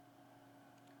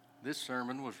This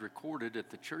sermon was recorded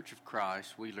at the Church of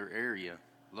Christ, Wheeler area,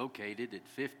 located at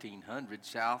 1500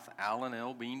 South Allen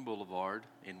L. Bean Boulevard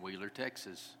in Wheeler,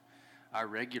 Texas. Our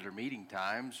regular meeting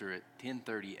times are at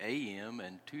 10:30 a.m.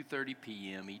 and 2:30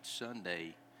 p.m. each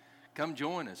Sunday. Come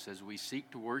join us as we seek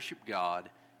to worship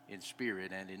God in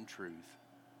spirit and in truth.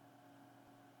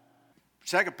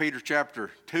 2 Peter chapter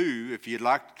 2, if you'd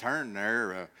like to turn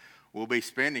there, we'll be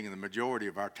spending the majority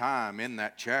of our time in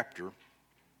that chapter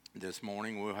this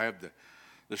morning. We'll have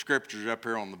the scriptures up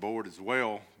here on the board as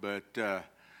well, but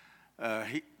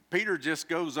Peter just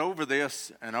goes over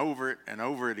this and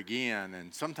over it again,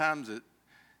 and sometimes it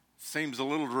seems a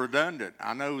little redundant.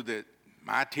 I know that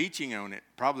my teaching on it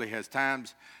probably has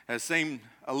seemed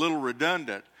a little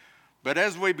redundant, but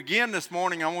as we begin this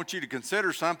morning, I want you to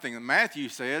consider something that Matthew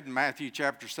said in Matthew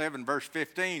chapter 7, verse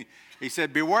 15. He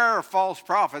said, "Beware of false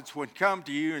prophets when come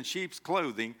to you in sheep's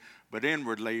clothing, but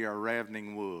inwardly are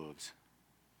ravening wolves."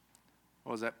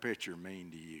 What does that picture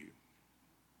mean to you?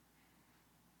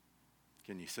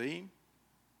 Can you see him?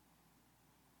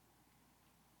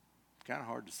 It's kind of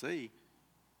hard to see.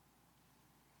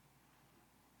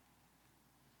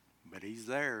 But he's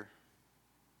there.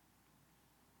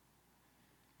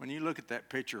 When you look at that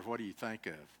picture, what do you think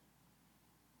of?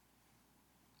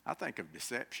 I think of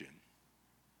deception.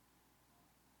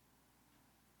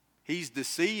 He's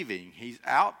deceiving. He's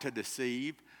out to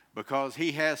deceive because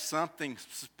he has something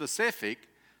specific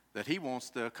that he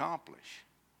wants to accomplish.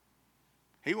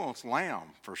 He wants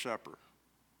lamb for supper.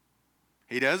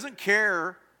 He doesn't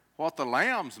care what the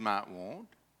lambs might want.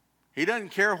 He doesn't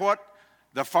care what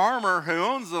the farmer who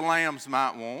owns the lambs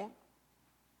might want.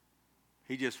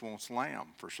 He just wants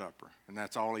lamb for supper, and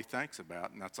that's all he thinks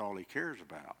about, and that's all he cares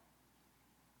about.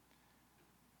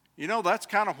 You know, that's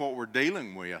kind of what we're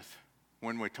dealing with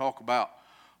when we talk about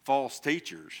false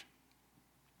teachers.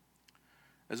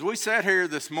 As we sat here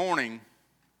this morning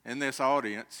in this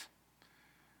audience,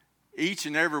 each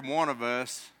and every one of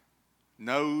us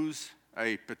knows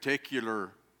a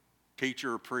particular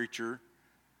teacher or preacher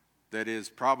that is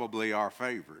probably our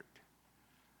favorite.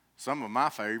 Some of my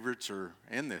favorites are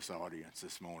in this audience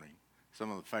this morning.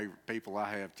 Some of the favorite people I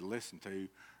have to listen to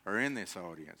are in this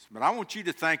audience. But I want you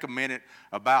to think a minute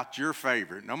about your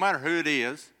favorite, no matter who it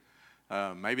is.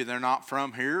 Maybe they're not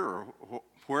from here or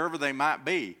wherever they might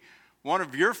be. One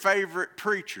of your favorite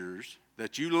preachers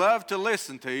that you love to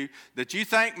listen to, that you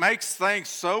think makes things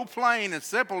so plain and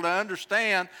simple to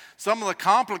understand. Some of the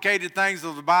complicated things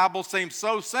of the Bible seem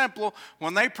so simple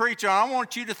when they preach on. I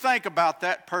want you to think about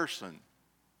that person.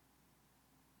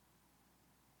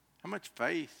 How much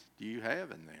faith do you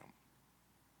have in them?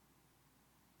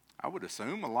 I would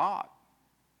assume a lot,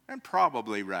 and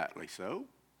probably rightly so.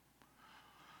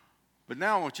 But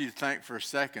now I want you to think for a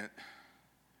second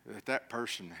that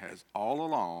person has all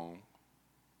along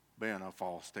been a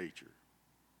false teacher.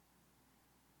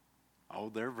 Oh,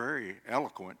 they're very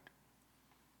eloquent.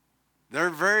 They're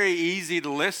very easy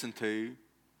to listen to.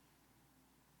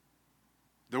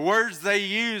 The words they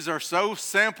use are so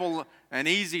simple and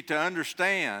easy to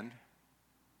understand.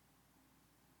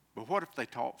 But what if they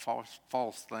taught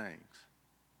false things,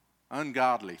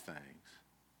 ungodly things?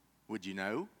 Would you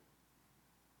know?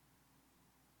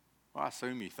 Well, I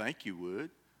assume you think you would.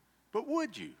 But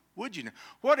would you? Would you know?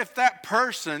 What if that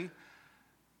person,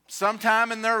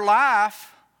 sometime in their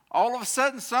life, all of a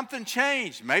sudden something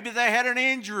changed? Maybe they had an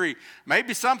injury.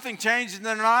 Maybe something changed in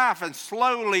their life, and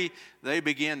slowly they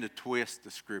began to twist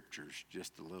the scriptures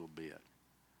just a little bit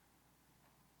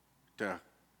to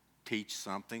teach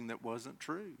something that wasn't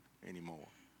true anymore.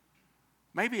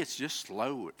 Maybe it's just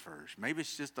slow at first. Maybe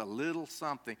it's just a little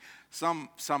something, some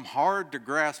hard to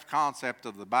grasp concept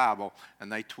of the Bible, and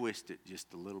they twist it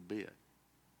just a little bit.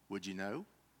 Would you know?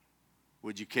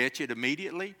 Would you catch it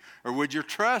immediately? Or would your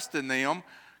trust in them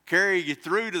carry you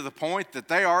through to the point that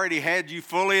they already had you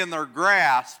fully in their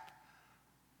grasp,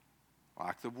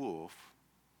 like the wolf,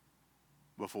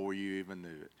 before you even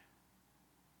knew it?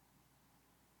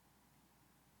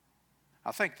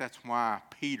 I think that's why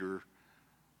Peter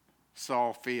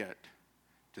saw fit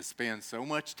to spend so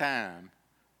much time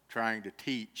trying to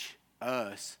teach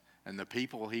us and the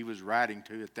people he was writing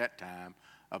to at that time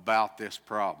about this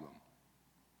problem.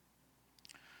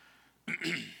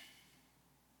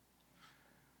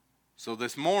 So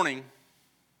this morning,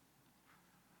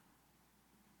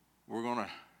 we're going to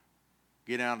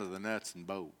get down to the nuts and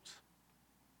bolts.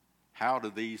 How do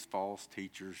these false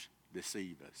teachers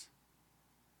deceive us?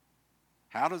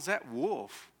 How does that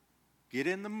wolf get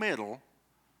in the middle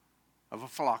of a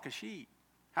flock of sheep?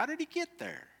 How did he get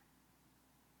there?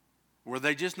 Were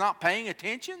they just not paying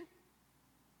attention?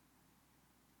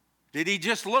 Did he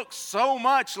just look so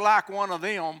much like one of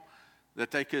them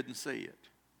that they couldn't see it.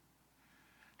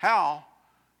 How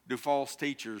do false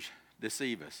teachers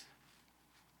deceive us?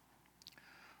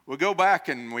 We'll go back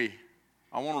and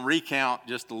I want to recount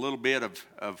just a little bit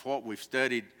of what we've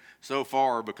studied so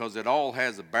far because it all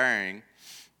has a bearing.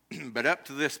 But up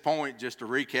to this point, just a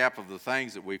recap of the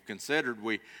things that we've considered.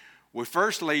 We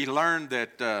firstly learned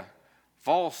that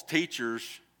false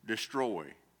teachers destroy.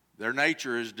 Their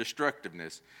nature is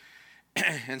destructiveness.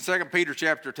 In 2 Peter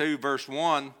chapter 2, verse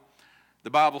 1, the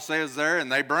Bible says there,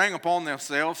 and they bring upon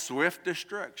themselves swift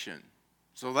destruction.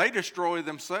 So they destroy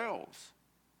themselves.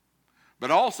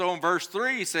 But also in verse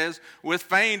 3, he says, with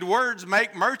feigned words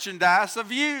make merchandise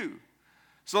of you.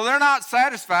 So they're not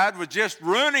satisfied with just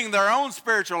ruining their own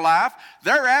spiritual life.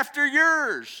 They're after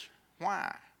yours.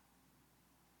 Why?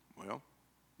 Well,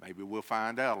 maybe we'll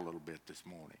find out a little bit this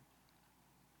morning.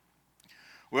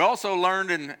 We also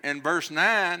learned in verse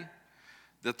 9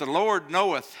 that the Lord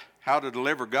knoweth how to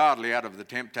deliver godly out of the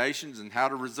temptations and how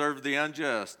to reserve the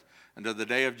unjust unto the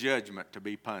day of judgment to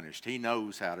be punished. He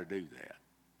knows how to do that.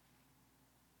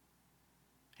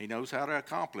 He knows how to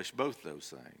accomplish both those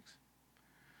things.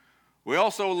 We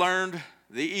also learned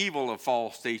the evil of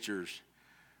false teachers.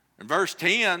 In verse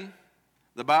 10,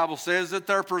 the Bible says that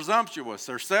they're presumptuous,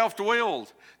 they're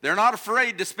self-willed, they're not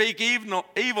afraid to speak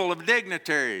evil of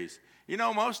dignitaries. You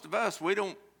know, most of us, we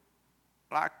don't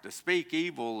like to speak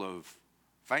evil of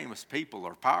famous people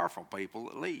or powerful people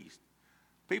at least.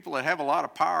 People that have a lot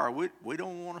of power, we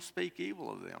don't want to speak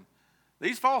evil of them.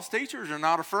 These false teachers are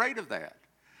not afraid of that.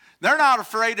 They're not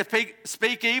afraid to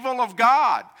speak evil of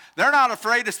God. They're not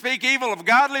afraid to speak evil of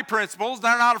godly principles.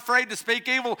 They're not afraid to speak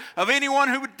evil of anyone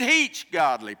who would teach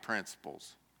godly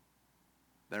principles.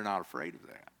 They're not afraid of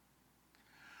that.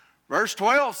 Verse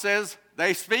 12 says,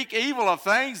 they speak evil of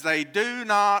things they do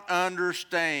not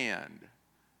understand.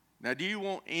 Now, do you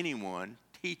want anyone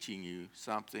teaching you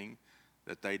something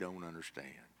that they don't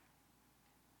understand?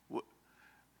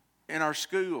 In our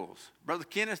schools, Brother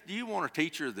Kenneth, do you want a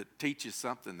teacher that teaches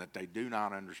something that they do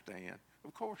not understand?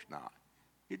 Of course not.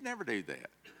 You'd never do that.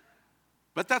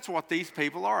 But that's what these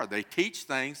people are. They teach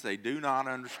things they do not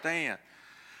understand.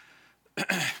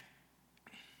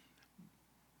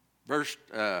 Verse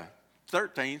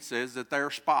 13 says that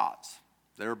they're spots.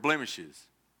 They're blemishes.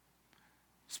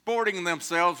 Sporting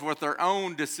themselves with their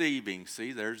own deceiving.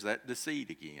 See, there's that deceit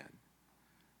again.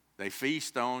 They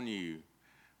feast on you.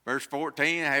 Verse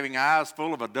 14, having eyes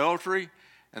full of adultery,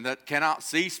 and that cannot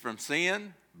cease from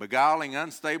sin, beguiling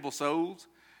unstable souls,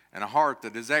 and a heart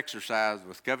that is exercised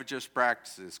with covetous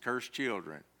practices, curse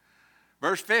children.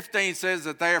 Verse 15 says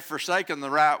that they have forsaken the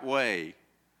right way.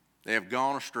 They have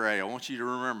gone astray. I want you to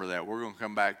remember that. We're going to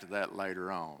come back to that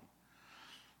later on.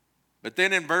 But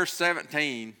then in verse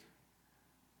 17,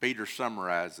 Peter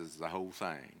summarizes the whole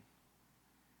thing.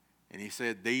 And he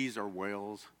said, these are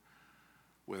wells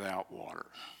without water.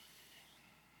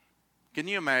 Can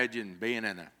you imagine being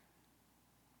in a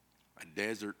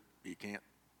desert? You can't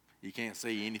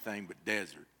see anything but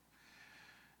desert.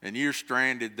 And you're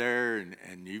stranded there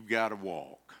and you've got to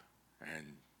walk.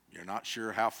 And you're not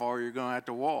sure how far you're going to have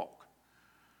to walk.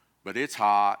 But it's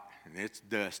hot and it's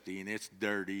dusty and it's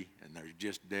dirty and there's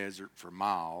just desert for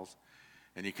miles.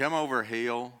 And you come over a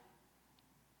hill,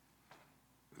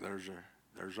 there's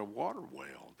a water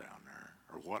well down there,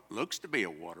 or what looks to be a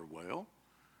water well.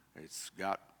 It's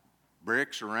got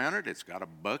bricks around it. It's got a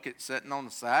bucket sitting on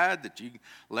the side that you can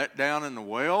let down in the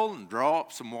well and draw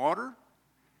up some water.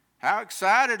 How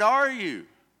excited are you?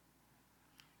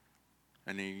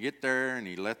 And then you get there and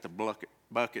you let the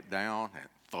bucket down and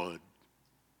thud.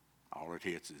 All it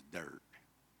hits is dirt.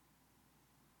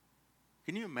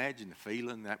 Can you imagine the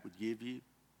feeling that would give you?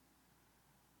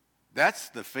 That's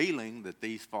the feeling that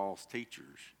these false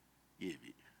teachers give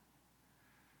you.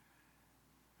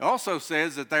 It also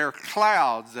says that they are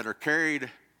clouds that are carried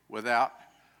with a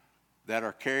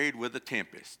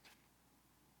tempest.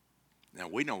 Now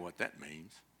we know what that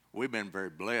means. We've been very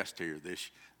blessed here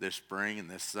this spring and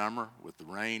this summer with the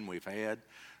rain we've had.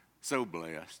 So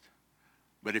blessed.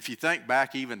 But if you think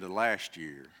back even to last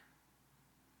year,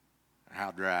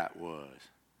 how dry it was.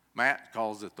 Matt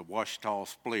calls it the Washita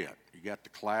split. You got the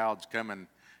clouds coming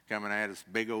at us,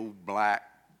 big old black,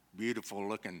 beautiful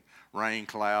looking rain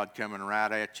cloud coming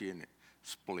right at you, and it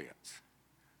splits.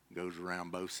 Goes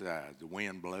around both sides. The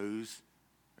wind blows,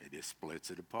 it just splits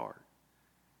it apart.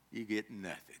 You get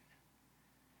nothing.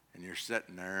 And you're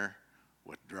sitting there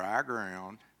with dry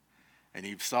ground, and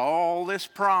you've saw all this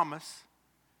promise,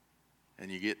 and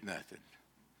you get nothing.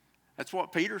 That's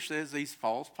what Peter says these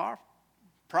false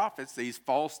prophets, these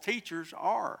false teachers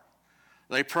are.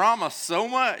 They promise so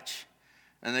much,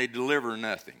 and they deliver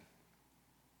nothing.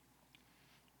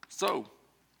 So,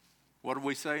 what did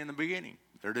we say in the beginning?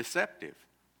 They're deceptive.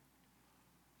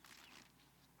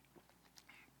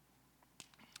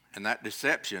 And that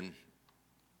deception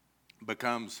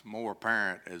becomes more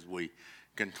apparent as we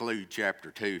conclude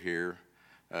chapter 2 here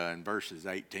in verses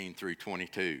 18 through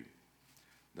 22.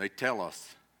 They tell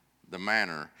us the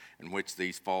manner in which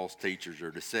these false teachers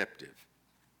are deceptive.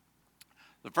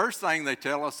 The first thing they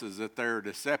tell us is that they're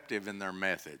deceptive in their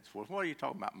methods. Well, what are you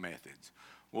talking about methods?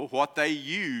 Well, what they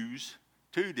use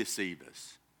to deceive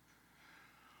us.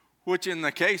 Which in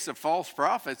the case of false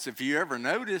prophets, if you ever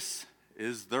notice,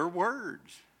 is their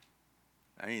words.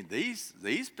 I mean, these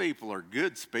people are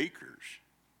good speakers.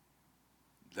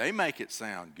 They make it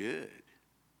sound good.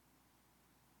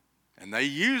 And they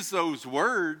use those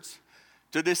words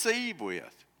to deceive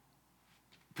with.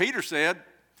 Peter said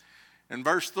in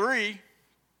verse 3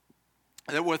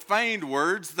 that with feigned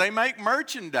words they make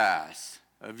merchandise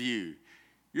of you.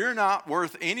 You're not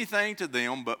worth anything to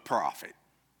them but profit.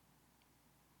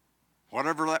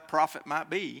 Whatever that profit might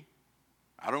be,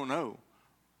 I don't know.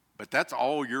 But that's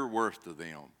all you're worth to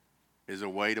them, is a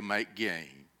way to make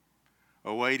gain,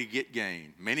 a way to get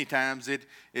gain. Many times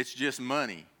it's just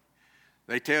money.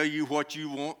 They tell you what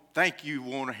you think you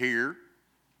want to hear,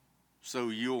 so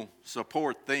you'll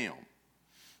support them.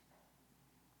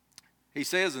 He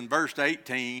says in verse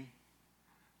 18,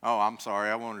 I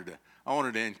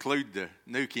wanted to include the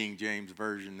New King James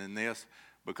Version in this,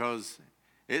 because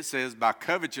it says, by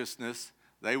covetousness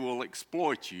they will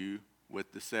exploit you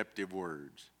with deceptive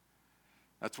words.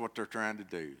 That's what they're trying to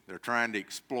do. They're trying to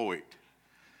exploit.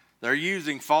 They're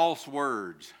using false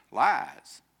words,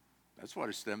 lies. That's what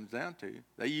it stems down to.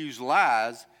 They use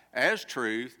lies as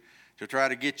truth to try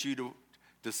to get you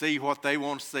to see what they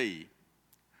want to see.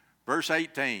 Verse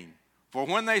 18, for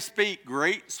when they speak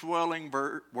great swelling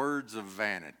words of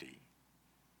vanity.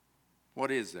 What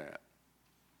is that?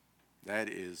 That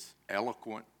is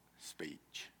eloquent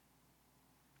speech,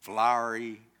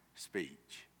 flowery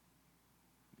speech.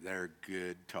 They're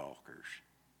good talkers.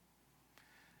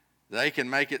 They can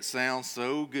make it sound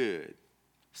so good,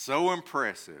 so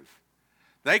impressive.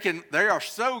 They are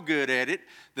so good at it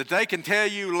that they can tell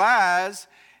you lies,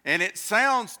 and it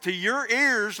sounds to your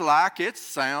ears like it's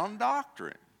sound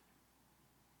doctrine.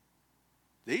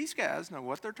 These guys know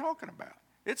what they're talking about.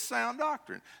 It's sound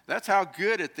doctrine. That's how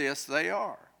good at this they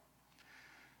are.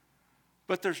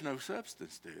 But there's no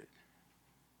substance to it.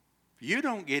 You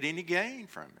don't get any gain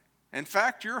from it. In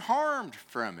fact, you're harmed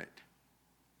from it.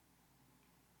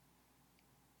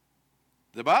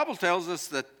 The Bible tells us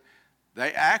that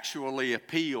they actually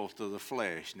appeal to the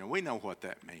flesh. Now, we know what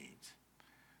that means.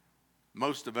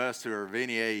 Most of us who are of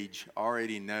any age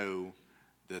already know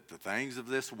that the things of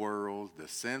this world, the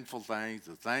sinful things,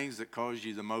 the things that cause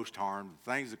you the most harm,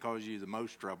 the things that cause you the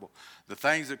most trouble, the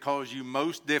things that cause you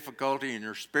most difficulty in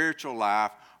your spiritual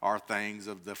life are things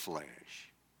of the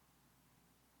flesh.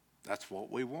 That's what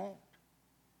we want,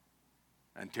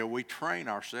 until we train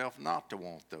ourselves not to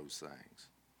want those things.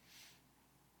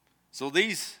 So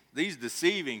these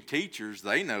deceiving teachers,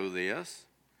 they know this,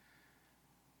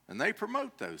 and they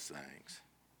promote those things.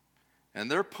 And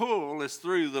their pull is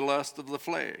through the lust of the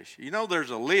flesh. You know, there's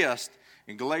a list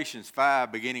in Galatians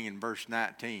 5 beginning in verse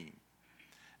 19.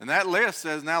 And that list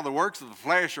says, now the works of the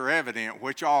flesh are evident,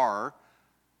 which are,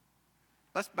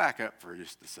 let's back up for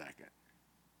just a second.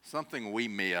 Something we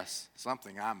miss,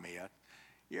 something I miss.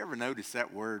 You ever notice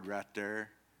that word right there?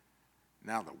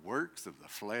 Now the works of the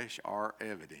flesh are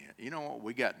evident. You know what?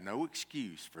 We got no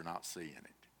excuse for not seeing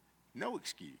it. No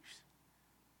excuse.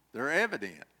 They're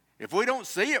evident. If we don't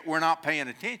see it, we're not paying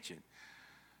attention.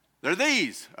 They're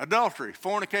these: adultery,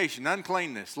 fornication,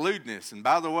 uncleanness, lewdness. And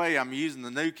by the way, I'm using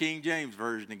the New King James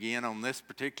Version again on this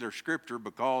particular scripture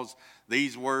because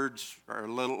these words are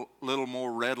a little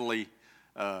more readily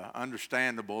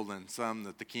understandable than some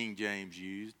that the King James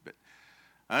used. But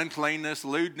uncleanness,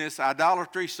 lewdness,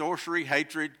 idolatry, sorcery,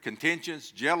 hatred,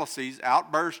 contentions, jealousies,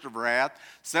 outbursts of wrath,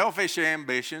 selfish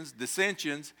ambitions,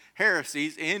 dissensions,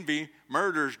 heresies, envy,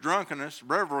 murders, drunkenness,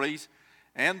 revelries,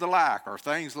 and the like, or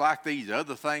things like these,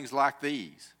 other things like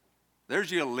these.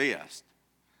 There's your list.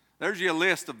 There's your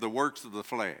list of the works of the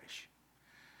flesh.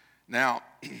 Now,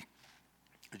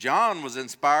 John was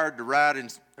inspired to write in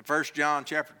 1 John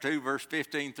chapter 2, verse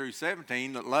 15 through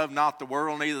 17, that love not the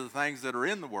world, neither the things that are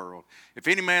in the world. If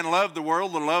any man love the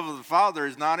world, the love of the Father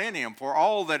is not in him. For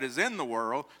all that is in the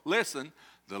world, listen,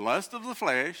 the lust of the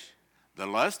flesh, the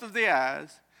lust of the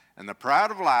eyes, and the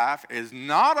pride of life is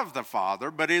not of the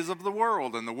Father, but is of the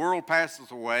world. And the world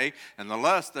passeth away, and the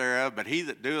lust thereof, but he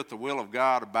that doeth the will of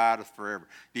God abideth forever.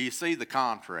 Do you see the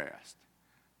contrast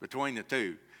between the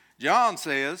two? John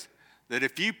says that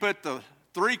if you put the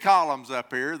 3 columns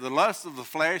up here, the lust of the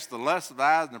flesh, the lust of the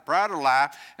eyes, and the pride of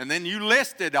life, and then you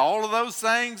listed all of those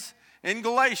things in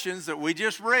Galatians that we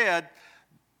just read,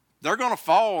 they're going to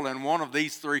fall in one of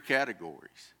these 3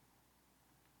 categories.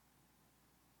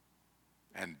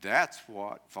 And that's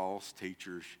what false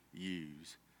teachers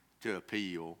use to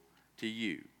appeal to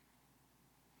you.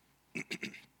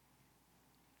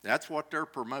 That's what they're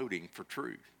promoting for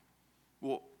truth.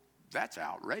 Well, that's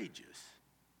outrageous.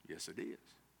 Yes, it is.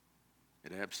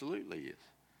 It absolutely is.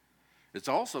 It's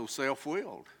also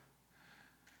self-willed.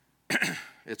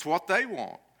 It's what they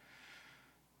want.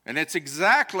 And it's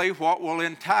exactly what will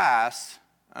entice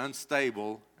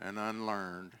unstable and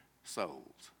unlearned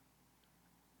souls.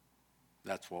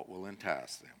 That's what will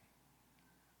entice them.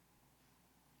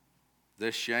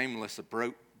 This shameless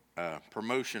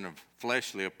promotion of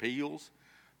fleshly appeals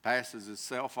passes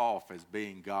itself off as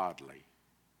being godly,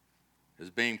 as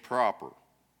being proper.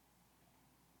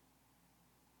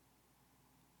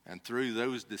 And through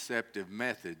those deceptive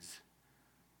methods,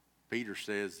 Peter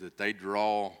says that they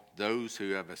draw those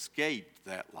who have escaped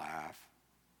that life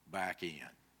back in.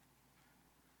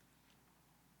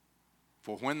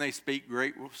 For when they speak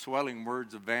great swelling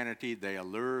words of vanity, they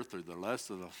allure through the lust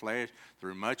of the flesh,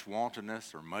 through much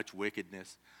wantonness or much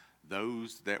wickedness,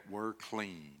 those that were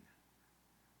clean.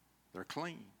 They're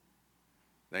clean.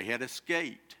 They had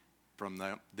escaped from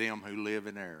them who live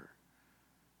in error.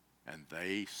 And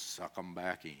they suck them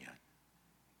back in.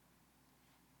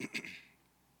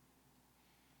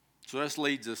 So this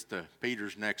leads us to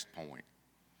Peter's next point.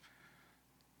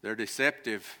 They're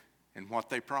deceptive in what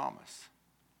they promise.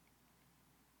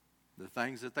 The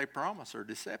things that they promise are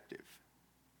deceptive.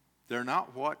 They're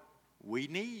not what we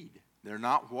need. They're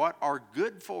not what are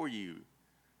good for you.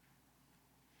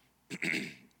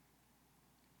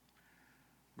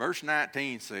 Verse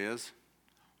 19 says,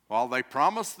 while they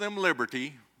promise them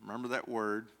liberty, remember that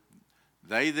word,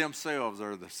 they themselves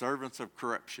are the servants of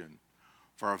corruption.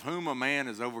 For of whom a man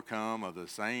is overcome, of the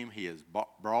same he is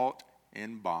brought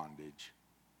in bondage.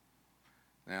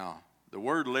 Now, the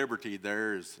word liberty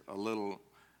there is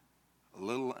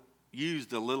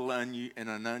used in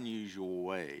an unusual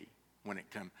way when it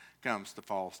comes to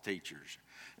false teachers.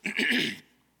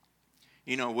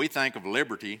 You know, we think of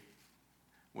liberty,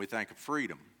 we think of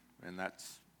freedom, and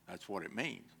that's what it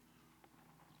means.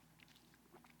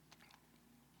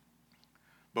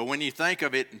 But when you think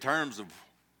of it in terms of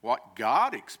what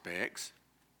God expects,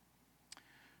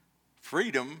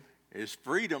 freedom is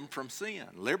freedom from sin.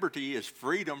 Liberty is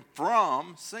freedom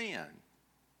from sin.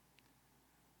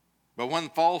 But when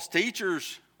false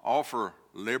teachers offer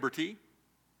liberty,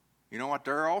 you know what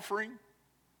they're offering?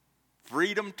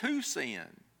 Freedom to sin.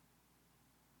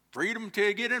 Freedom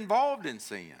to get involved in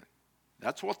sin.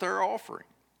 That's what they're offering.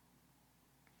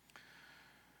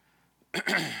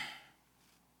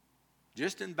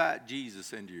 Just invite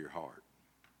Jesus into your heart.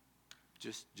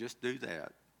 Just do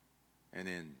that. And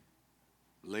then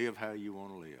live how you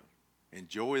want to live.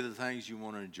 Enjoy the things you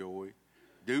want to enjoy.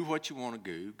 Do what you want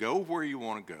to do. Go where you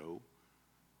want to go.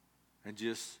 And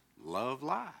just love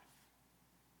life.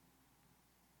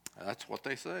 That's what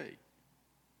they say.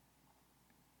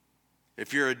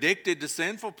 If you're addicted to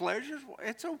sinful pleasures, well,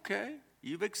 it's okay.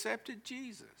 You've accepted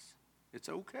Jesus. It's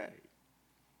okay.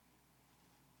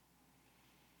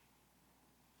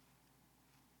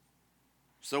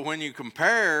 So when you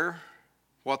compare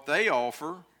what they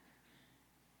offer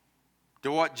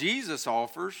to what Jesus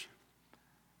offers,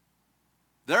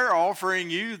 they're offering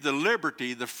you the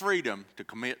liberty, the freedom to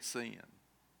commit sin.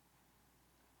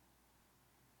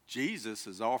 Jesus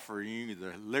is offering you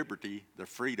the liberty, the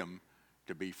freedom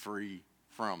to be free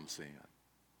from sin,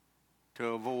 to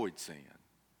avoid sin,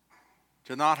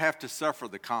 to not have to suffer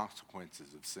the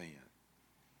consequences of sin.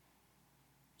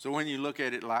 So when you look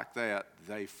at it like that,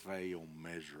 they fail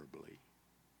miserably.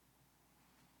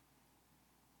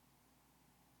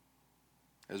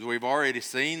 As we've already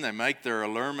seen, they make their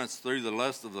allurements through the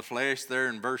lust of the flesh there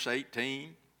in verse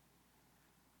 18.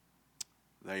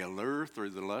 They allure through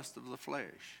the lust of the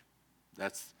flesh.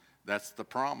 That's the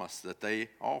promise that they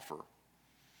offer.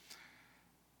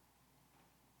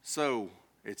 So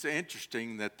it's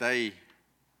interesting that they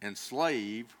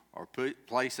enslave or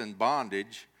place in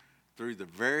bondage through the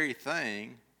very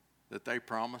thing that they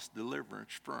promise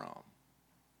deliverance from.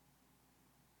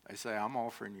 They say, I'm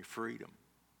offering you freedom.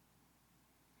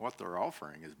 What they're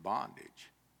offering is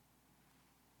bondage.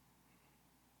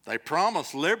 They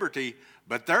promise liberty,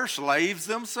 but they're slaves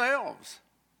themselves.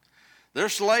 They're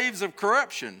slaves of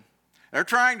corruption. They're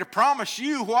trying to promise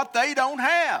you what they don't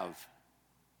have.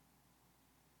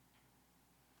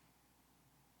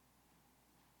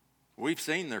 We've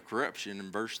seen their corruption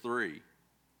in verse 3.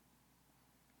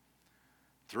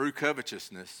 through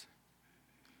covetousness,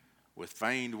 with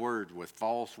feigned words, with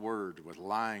false words, with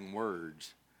lying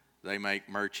words, they make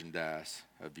merchandise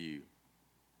of you.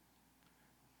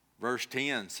 Verse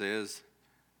 10 says,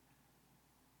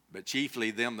 but chiefly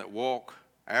them that walk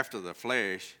after the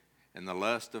flesh in the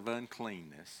lust of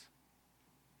uncleanness.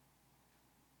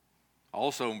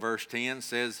 Also in verse 10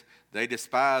 says, they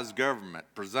despise government.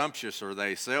 Presumptuous are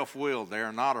they, self-willed. They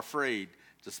are not afraid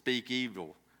to speak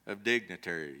evil of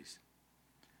dignitaries.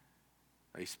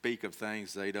 They speak of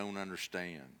things they don't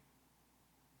understand.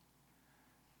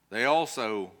 They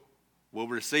also will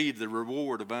receive the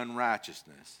reward of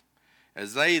unrighteousness,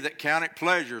 as they that count it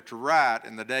pleasure to write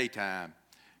in the daytime.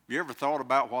 Have you ever thought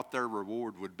about what their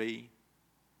reward would be?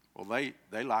 Well,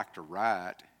 they like to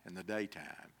write in the daytime.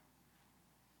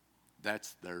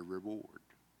 That's their reward.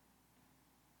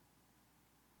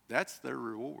 That's their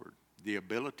reward. The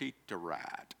ability to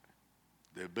write.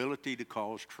 The ability to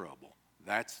cause trouble.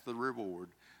 That's the reward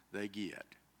they get.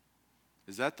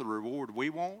 Is that the reward we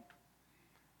want?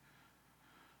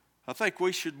 I think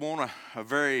we should want a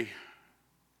very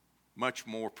much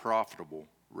more profitable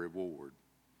reward.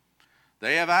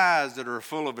 They have eyes that are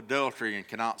full of adultery and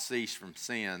cannot cease from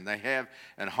sin. They have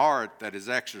a heart that is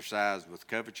exercised with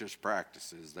covetous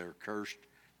practices. They're cursed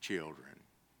children.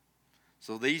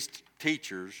 So these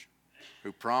teachers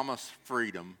who promise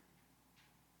freedom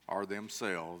are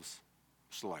themselves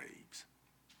slaves.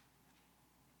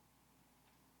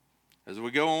 As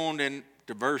we go on into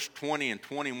verse 20 and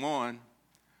 21,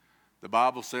 the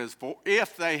Bible says, for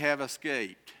if they have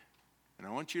escaped, and I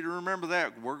want you to remember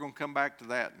that. We're going to come back to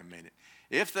that in a minute.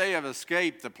 If they have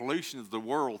escaped the pollution of the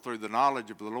world through the knowledge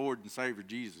of the Lord and Savior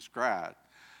Jesus Christ,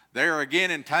 they are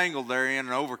again entangled therein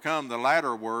and overcome. The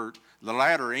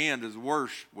latter end is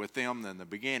worse with them than the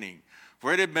beginning.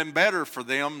 For it had been better for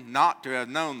them not to have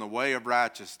known the way of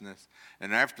righteousness,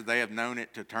 and after they have known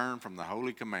it, to turn from the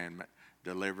holy commandment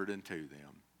delivered unto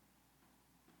them.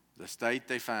 The state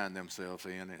they find themselves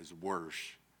in is worse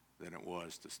than it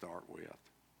was to start with.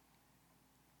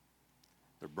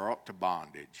 They're brought to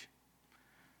bondage.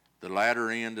 The latter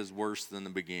end is worse than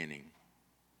the beginning.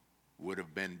 Would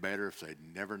have been better if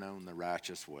they'd never known the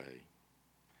righteous way.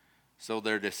 So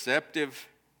they're deceptive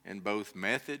in both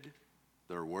method,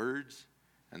 their words,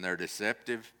 and they're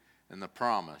deceptive in the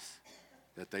promise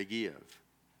that they give.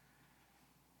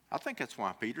 I think that's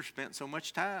why Peter spent so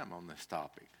much time on this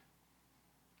topic.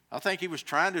 I think he was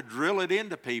trying to drill it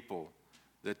into people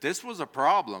that this was a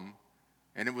problem,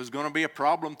 and it was going to be a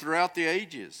problem throughout the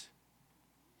ages.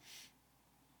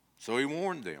 So he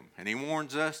warned them, and he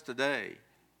warns us today.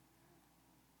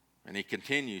 And he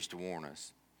continues to warn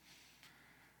us.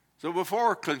 So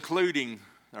before concluding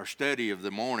our study of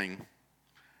the morning,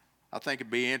 I think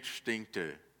it'd be interesting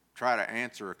to try to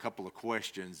answer a couple of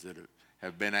questions that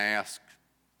have been asked,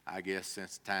 I guess,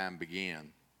 since time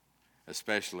began.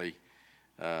 Especially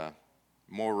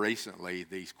more recently,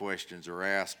 these questions are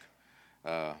asked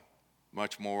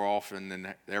much more often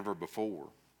than ever before.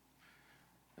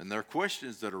 And they're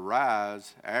questions that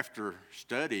arise after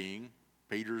studying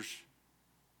Peter's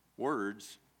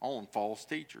words on false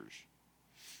teachers.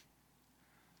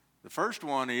 The first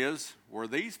one is, were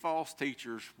these false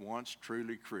teachers once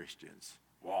truly Christians?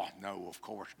 Well, no, of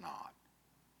course not.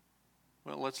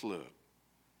 Well, let's look.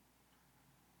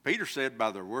 Peter said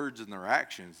by their words and their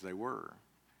actions they were.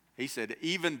 He said,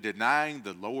 even denying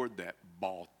the Lord that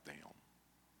bought them.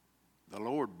 The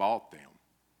Lord bought them.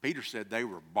 Peter said they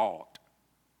were bought.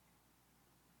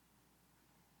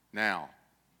 Now,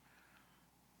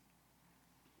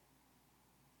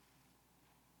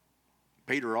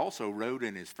 Peter also wrote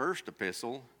in his first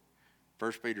epistle,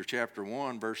 1 Peter chapter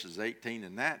 1, verses 18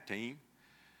 and 19,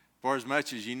 for as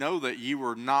much as you know that you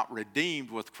were not redeemed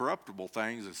with corruptible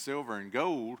things as silver and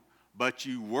gold, but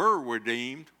you were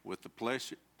redeemed with the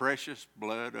precious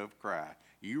blood of Christ.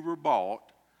 You were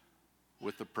bought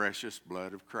with the precious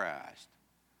blood of Christ.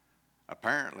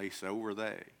 Apparently, so were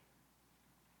they.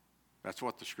 That's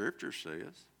what the Scripture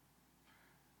says.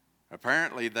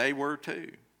 Apparently, they were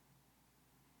too.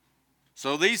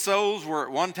 So these souls were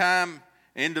at one time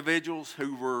individuals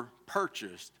who were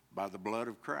purchased by the blood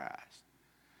of Christ.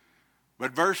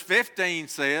 But verse 15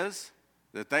 says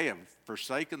that they have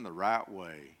forsaken the right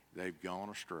way. They've gone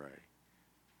astray.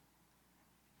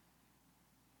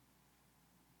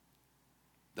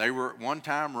 They were at one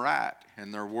time right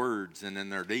in their words and in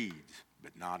their deeds,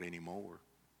 but not anymore.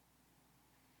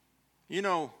 You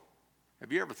know,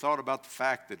 have you ever thought about the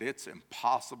fact that it's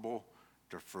impossible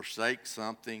to forsake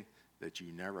something that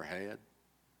you never had?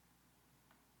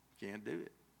 You can't do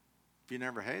it. If you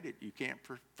never had it, you can't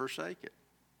forsake it.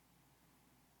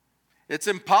 It's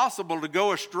impossible to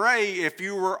go astray if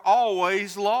you were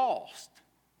always lost.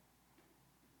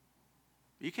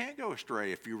 You can't go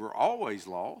astray if you were always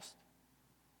lost.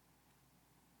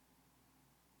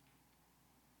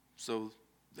 So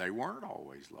they weren't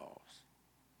always lost.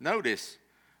 Notice,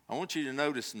 I want you to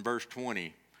notice in verse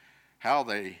 20 how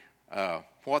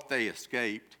what they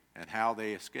escaped and how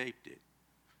they escaped it.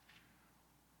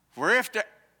 For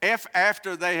if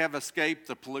after they have escaped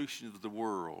the pollutions of the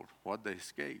world, what did they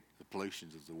escape? The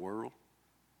pollutions of the world.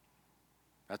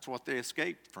 That's what they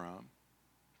escaped from.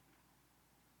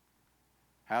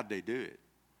 How'd they do it?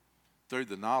 Through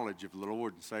the knowledge of the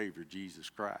Lord and Savior Jesus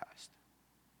Christ.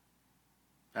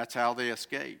 That's how they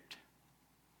escaped.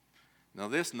 Now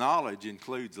this knowledge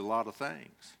includes a lot of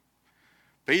things.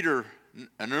 Peter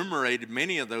enumerated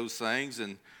many of those things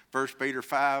in 1 Peter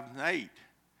 5:8.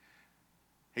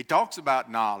 He talks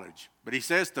about knowledge, but he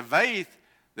says to faith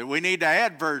that we need to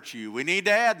add virtue. We need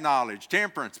to add knowledge,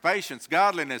 temperance, patience,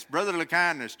 godliness, brotherly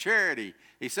kindness, charity.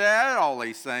 He said add all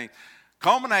these things.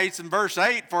 Culminates in verse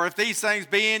 8, for if these things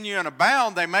be in you and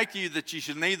abound, they make you that you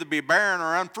should neither be barren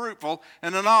or unfruitful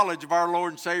in the knowledge of our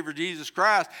Lord and Savior Jesus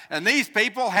Christ. And these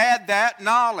people had that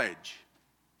knowledge,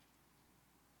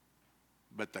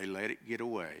 but they let it get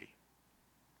away.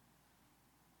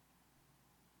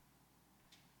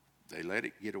 They let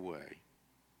it get away.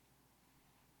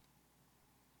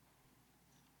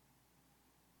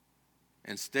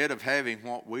 Instead of having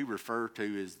what we refer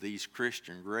to as these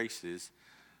Christian graces,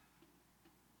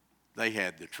 they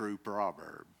had the true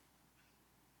proverb.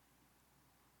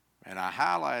 And I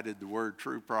highlighted the word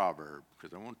true proverb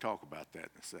because I want to talk about that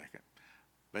in a second.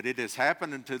 But it has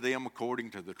happened unto them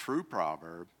according to the true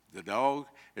proverb. The dog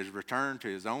is returned to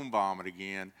his own vomit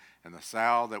again, and the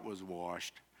sow that was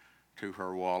washed to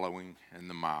her wallowing in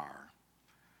the mire.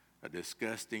 A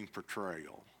disgusting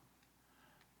portrayal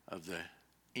of the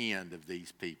end of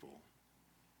these people.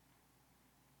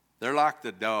 They're like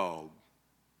the dog.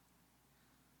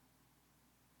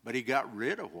 But he got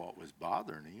rid of what was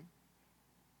bothering him.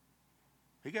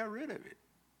 He got rid of it.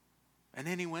 And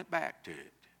then he went back to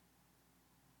it.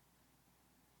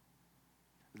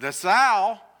 The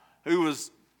sow, who was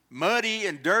muddy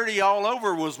and dirty all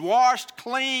over, was washed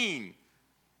clean.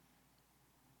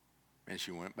 And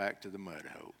she went back to the mud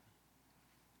hole.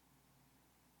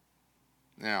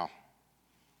 Now,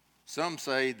 some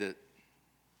say that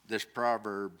this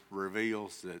proverb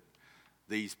reveals that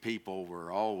these people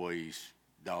were always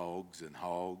dogs and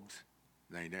hogs.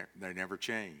 They never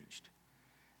changed.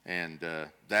 And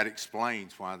that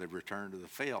explains why they returned to the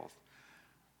filth.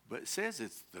 But it says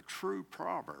it's the true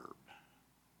proverb.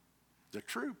 The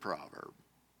true proverb.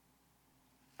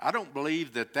 I don't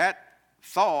believe that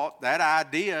thought, that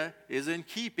idea is in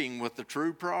keeping with the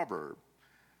true proverb.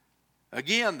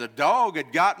 Again, the dog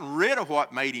had gotten rid of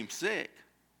what made him sick.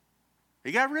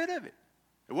 He got rid of it.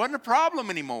 It wasn't a problem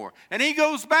anymore. And he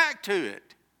goes back to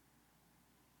it.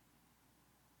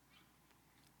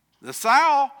 The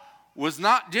sow was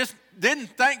not just,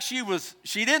 didn't think she was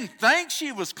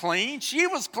clean. She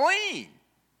was clean.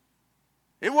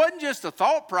 It wasn't just a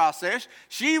thought process.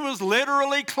 She was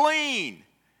literally clean.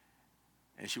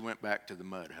 And she went back to the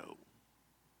mud hole.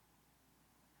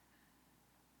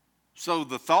 So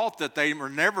the thought that they were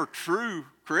never true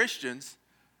Christians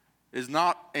is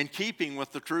not in keeping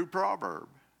with the true proverb.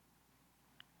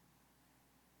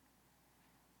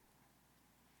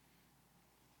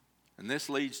 And this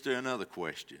leads to another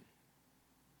question.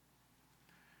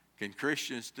 Can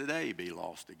Christians today be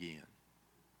lost again?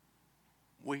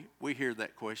 We hear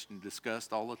that question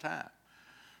discussed all the time.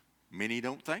 Many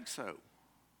don't think so.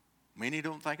 Many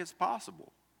don't think it's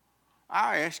possible.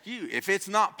 I ask you, if it's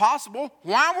not possible,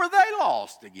 why were they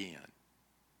lost again?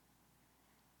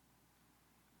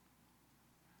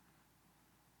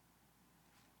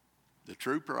 The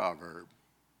true proverb.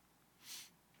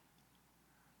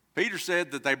 Peter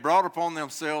said that they brought upon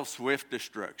themselves swift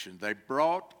destruction. They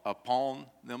brought upon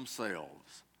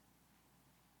themselves.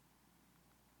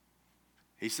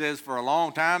 He says, for a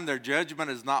long time their judgment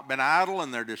has not been idle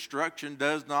and their destruction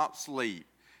does not sleep.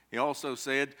 He also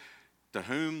said, to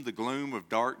whom the gloom of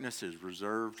darkness is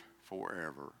reserved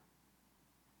forever.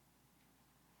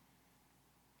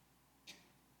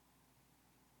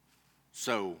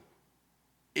 So,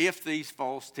 if these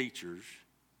false teachers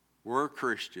were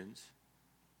Christians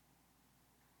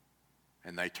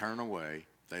and they turn away,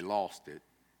 they lost it,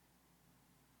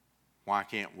 why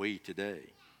can't we today?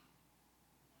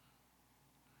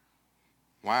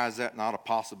 Why is that not a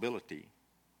possibility?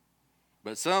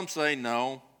 But some say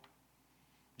no.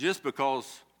 Just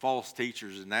because false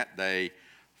teachers in that day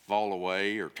fall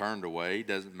away or turned away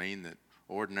doesn't mean that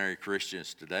ordinary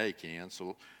Christians today can.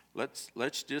 So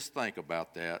Let's just think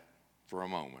about that for a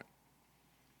moment.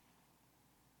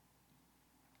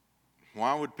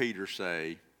 Why would Peter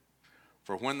say,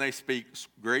 "For when they speak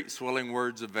great swelling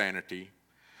words of vanity,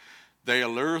 they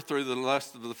allure through the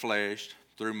lust of the flesh,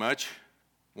 through much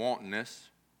wantonness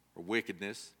or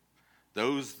wickedness,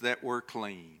 those that were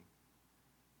clean,"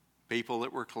 people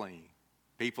that were clean,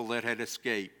 people that had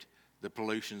escaped the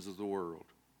pollutions of the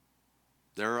world.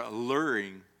 They're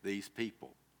alluring these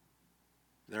people.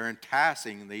 They're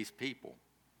enticing these people.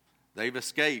 They've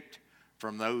escaped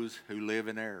from those who live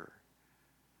in error.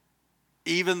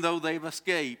 Even though they've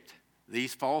escaped,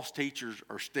 these false teachers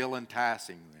are still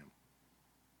enticing them.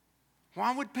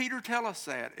 Why would Peter tell us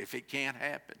that if it can't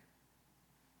happen?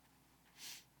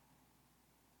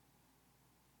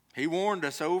 He warned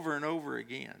us over and over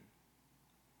again.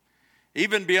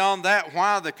 Even beyond that,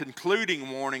 why the concluding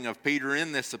warning of Peter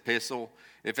in this epistle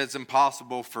if it's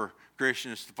impossible for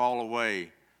Christians to fall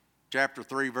away? Chapter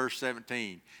 3, verse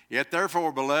 17. "Yet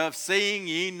therefore, beloved, seeing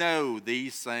ye know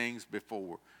these things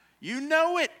before." You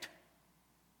know it.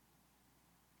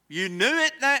 You knew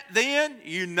it then,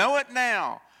 you know it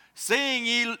now. "Seeing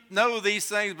ye know these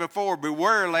things before,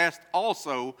 beware lest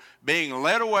also, being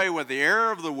led away with the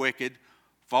error of the wicked,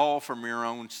 fall from your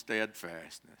own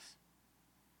steadfastness."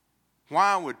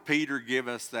 Why would Peter give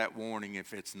us that warning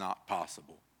if it's not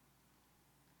possible?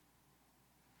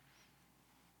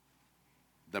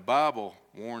 The Bible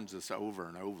warns us over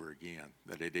and over again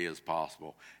that it is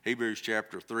possible. Hebrews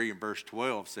chapter 3 and verse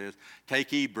 12 says, "Take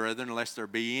heed, brethren, lest there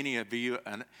be any of you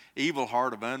an evil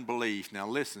heart of unbelief." Now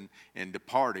listen, "in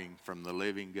departing from the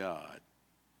living God."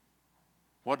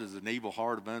 What does an evil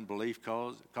heart of unbelief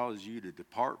cause? It causes you to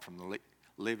depart from the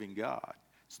living God.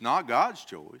 It's not God's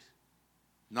choice.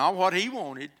 Not what He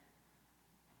wanted.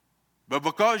 But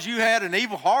because you had an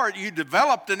evil heart, you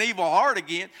developed an evil heart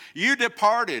again, you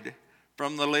departed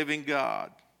from the living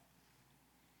God.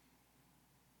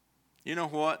 You know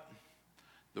what?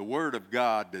 The Word of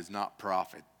God does not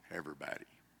profit everybody.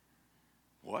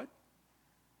 What?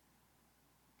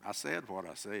 I said what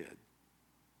I said.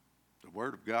 The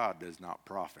Word of God does not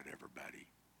profit everybody.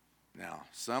 Now,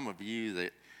 some of you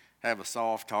that have a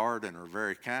soft heart and are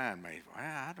very kind may, "Well,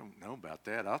 I don't know about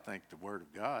that. I think the Word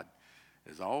of God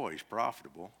is always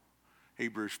profitable."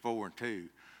 Hebrews 4 and 2.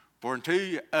 "For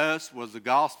unto us was the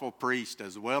gospel preached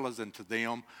as well as unto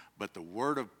them, but the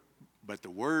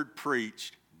word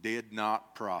preached did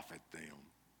not profit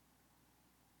them."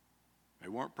 They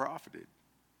weren't profited.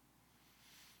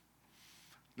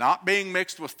 "Not being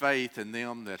mixed with faith in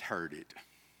them that heard it."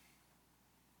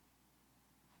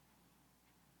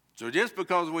 So just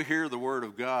because we hear the Word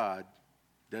of God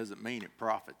doesn't mean it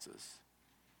profits us.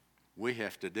 We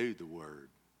have to do the Word.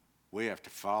 We have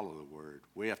to follow the Word.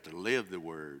 We have to live the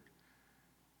Word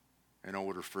in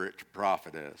order for it to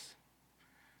profit us.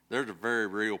 There's a very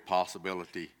real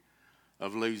possibility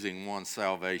of losing one's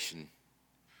salvation.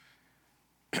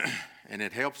 And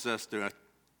it helps us to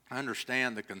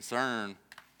understand the concern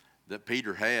that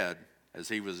Peter had as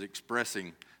he was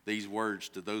expressing these words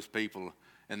to those people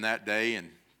in that day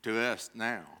and to us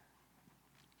now.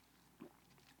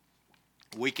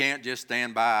 We can't just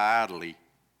stand by idly.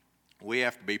 We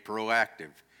have to be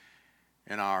proactive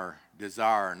in our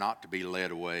desire not to be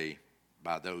led away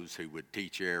by those who would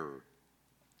teach error.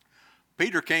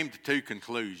 Peter came to two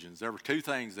conclusions. There were two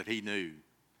things that he knew.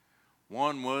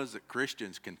 One was that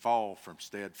Christians can fall from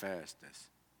steadfastness.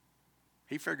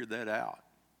 He figured that out,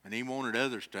 and he wanted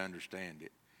others to understand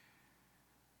it.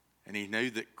 And he knew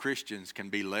that Christians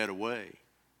can be led away.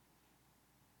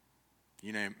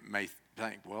 You may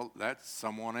think, well, that's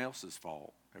someone else's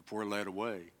fault if we're led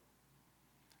away.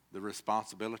 The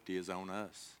responsibility is on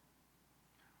us.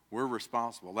 We're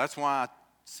responsible. That's why I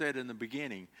said in the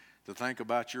beginning to think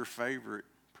about your favorite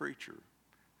preacher.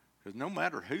 Because no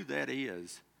matter who that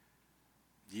is,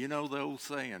 you know the old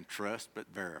saying, trust but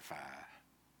verify.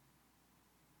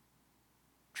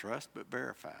 Trust but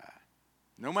verify.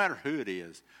 No matter who it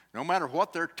is, no matter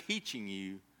what they're teaching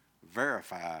you,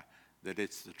 verify that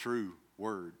it's the true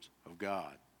words of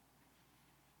God.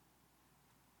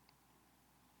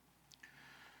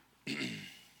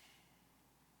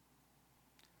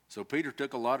 So Peter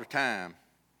took a lot of time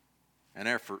and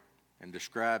effort in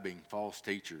describing false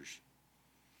teachers.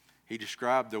 He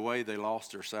described the way they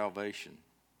lost their salvation.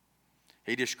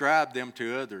 He described them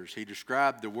to others. He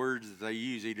described the words that they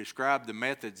use. He described the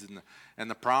methods and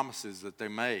the promises that they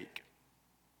make.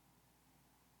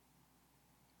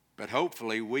 But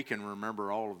hopefully we can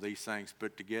remember all of these things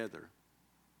put together.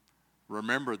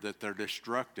 Remember that they're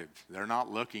destructive. They're not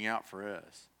looking out for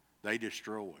us. They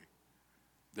destroy.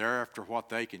 They're after what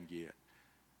they can get.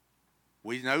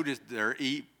 We notice their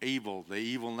evil, the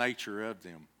evil nature of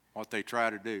them, what they try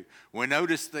to do. We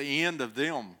notice the end of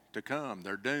them to come,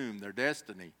 their doom, their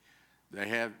destiny. They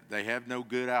have no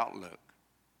good outlook.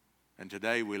 And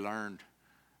today we learned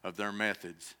of their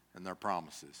methods and their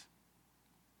promises.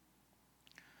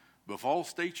 But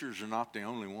false teachers are not the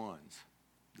only ones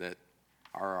that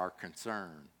are our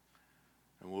concern.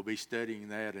 And we'll be studying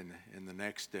that in the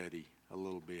next study a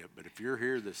little bit. But if you're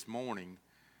here this morning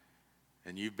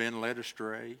and you've been led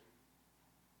astray,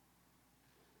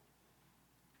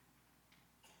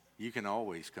 you can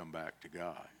always come back to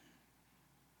God.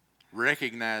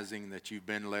 Recognizing that you've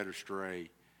been led astray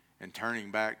and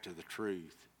turning back to the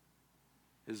truth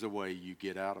is the way you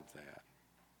get out of that.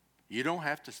 You don't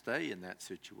have to stay in that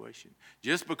situation.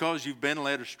 Just because you've been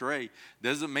led astray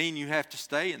doesn't mean you have to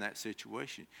stay in that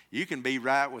situation. You can be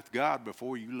right with God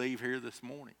before you leave here this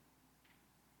morning.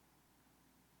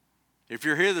 If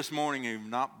you're here this morning and you've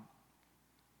not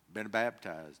been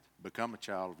baptized, become a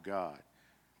child of God,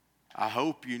 I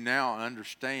hope you now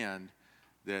understand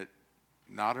that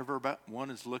not everyone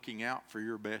is looking out for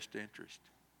your best interest.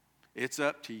 It's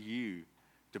up to you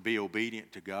to be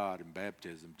obedient to God in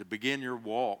baptism, to begin your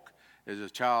walk as a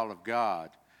child of God,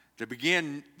 to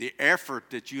begin the effort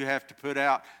that you have to put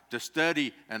out to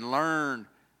study and learn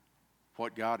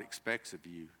what God expects of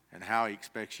you and how He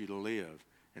expects you to live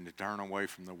and to turn away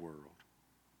from the world.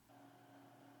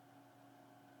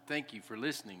 Thank you for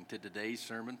listening to today's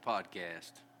sermon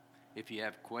podcast. If you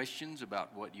have questions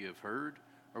about what you have heard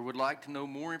or would like to know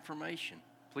more information,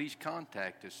 please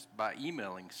contact us by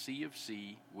emailing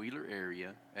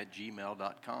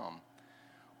cofcwheelerarea@gmail.com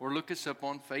or look us up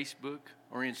on Facebook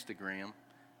or Instagram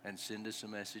and send us a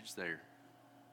message there.